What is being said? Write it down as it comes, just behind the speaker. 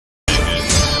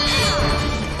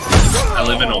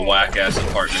been a whack-ass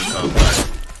apartment complex.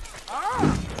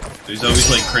 There's always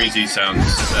like crazy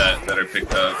sounds that are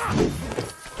picked up.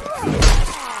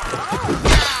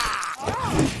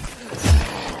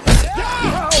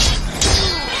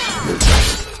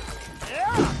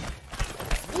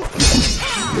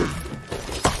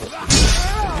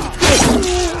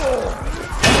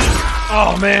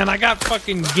 Oh man, I got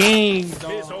fucking gamed.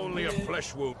 It's only a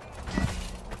flesh wound.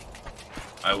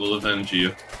 I will avenge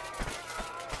you.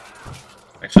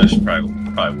 Actually, I should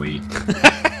probably wait.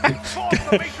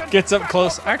 Gets up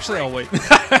close. Actually, I'll wait.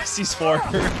 Sees 4.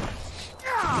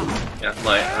 Yeah,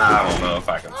 like, I don't know if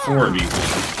I can 4v1.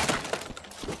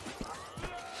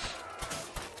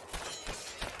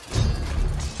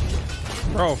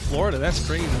 Bro, Florida, that's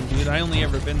crazy, dude. I only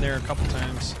ever been there a couple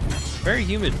times. Very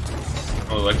humid.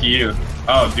 Oh, lucky you.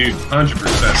 Oh, dude,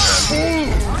 100%,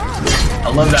 man. I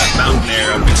love that mountain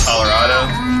air up in Colorado.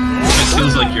 It just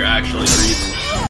feels like you're actually breathing.